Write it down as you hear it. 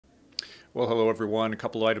Well, hello everyone. A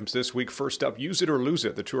couple items this week. First up, Use It or Lose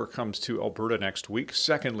It. The tour comes to Alberta next week.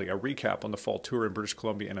 Secondly, a recap on the fall tour in British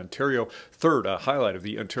Columbia and Ontario. Third, a highlight of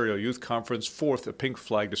the Ontario Youth Conference. Fourth, a pink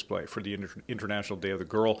flag display for the International Day of the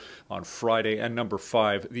Girl on Friday. And number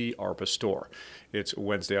 5, the ARPA store. It's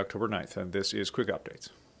Wednesday, October 9th, and this is Quick Updates.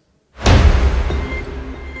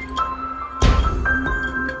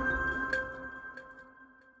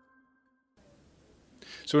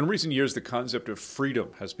 So in recent years, the concept of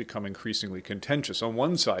freedom has become increasingly contentious. On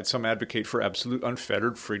one side, some advocate for absolute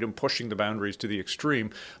unfettered freedom, pushing the boundaries to the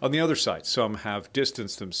extreme. On the other side, some have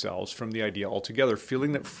distanced themselves from the idea altogether,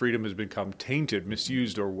 feeling that freedom has become tainted,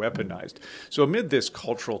 misused, or weaponized. So amid this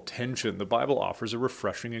cultural tension, the Bible offers a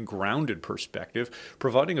refreshing and grounded perspective,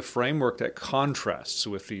 providing a framework that contrasts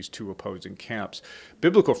with these two opposing camps.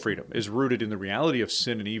 Biblical freedom is rooted in the reality of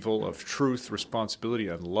sin and evil, of truth, responsibility,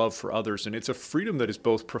 and love for others, and it's a freedom that is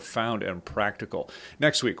both profound and practical.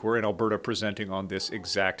 Next week, we're in Alberta presenting on this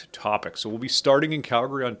exact topic. So we'll be starting in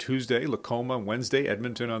Calgary on Tuesday, Lacoma on Wednesday,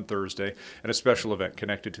 Edmonton on Thursday, and a special event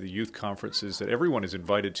connected to the youth conferences that everyone is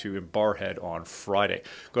invited to in Barrhead on Friday.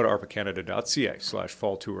 Go to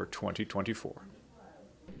arpacanada.ca/fall tour 2024.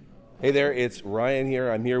 Hey there, it's Ryan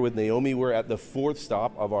here. I'm here with Naomi. We're at the 4th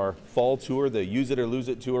stop of our fall tour, the Use It or Lose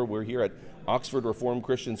It tour. We're here at Oxford Reformed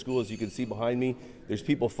Christian School. As you can see behind me, there's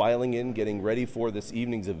people filing in, getting ready for this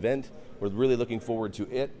evening's event. We're really looking forward to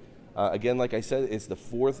it. Again, like I said, it's the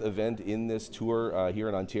 4th event in this tour here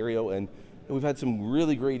in Ontario, and we've had some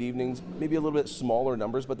really great evenings, maybe a little bit smaller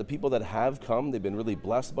numbers, but the people that have come, they've been really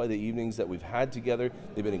blessed by the evenings that we've had together.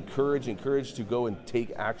 They've been encouraged to go and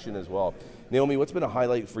take action as well. Naomi, what's been a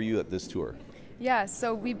highlight for you at this tour? Yeah,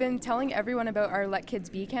 so we've been telling everyone about our Let Kids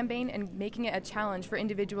Be campaign and making it a challenge for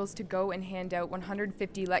individuals to go and hand out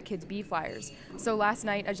 150 Let Kids Be flyers. So last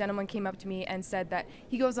night, a gentleman came up to me and said that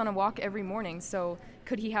he goes on a walk every morning, so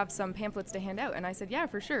could he have some pamphlets to hand out? And I said, yeah,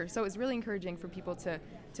 for sure. So it was really encouraging for people to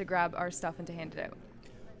grab our stuff and to hand it out.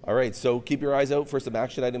 All right, so keep your eyes out for some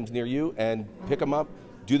action items near you and pick them up.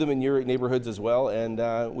 Do them in your neighborhoods as well, and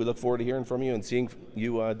we look forward to hearing from you and seeing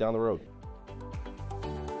you down the road.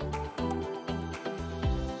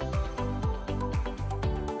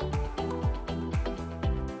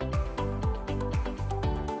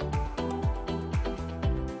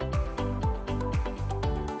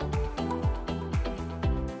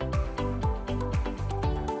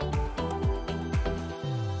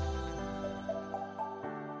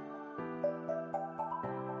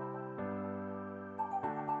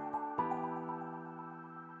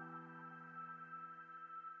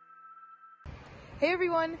 Hey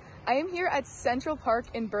everyone, I am here at Central Park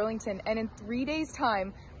in Burlington, and in 3 days'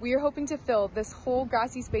 time, we are hoping to fill this whole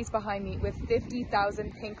grassy space behind me with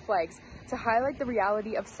 50,000 pink flags to highlight the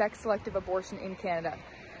reality of sex-selective abortion in Canada.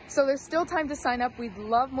 So there's still time to sign up. We'd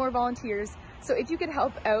love more volunteers. So if you could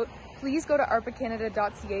help out, please go to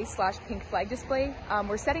arpacanada.ca/pink flag display.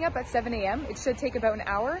 We're setting up at 7 a.m. It should take about an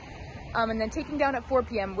hour. And then taking down at 4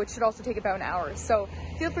 p.m., which should also take about an hour. So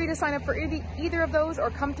feel free to sign up for either of those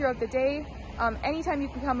or come throughout the day. Anytime you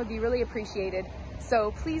can come would be really appreciated.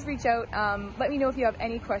 So please reach out, let me know if you have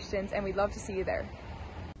any questions, and we'd love to see you there.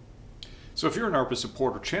 So if you're an ARPA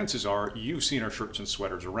supporter, chances are you've seen our shirts and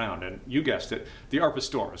sweaters around, and you guessed it, the ARPA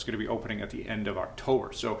store is going to be opening at the end of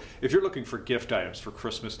October. So if you're looking for gift items for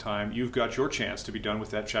Christmas time, you've got your chance to be done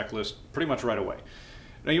with that checklist pretty much right away.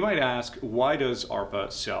 Now you might ask, why does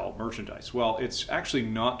ARPA sell merchandise? Well, it's actually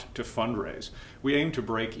not to fundraise. We aim to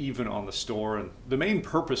break even on the store, and the main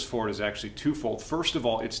purpose for it is actually twofold. First of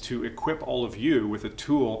all, it's to equip all of you with a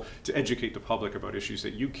tool to educate the public about issues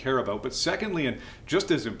that you care about. But secondly, and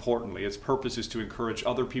just as importantly, its purpose is to encourage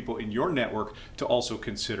other people in your network to also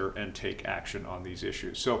consider and take action on these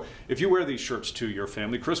issues. So if you wear these shirts to your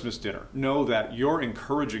family Christmas dinner, know that you're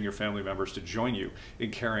encouraging your family members to join you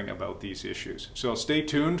in caring about these issues. So stay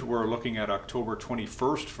tuned. We're looking at October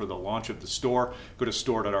 21st for the launch of the store. Go to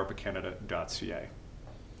store.arpacanada.ca.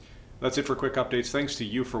 That's it for quick updates. Thanks to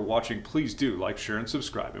you for watching. Please do like, share, and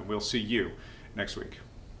subscribe, and we'll see you next week.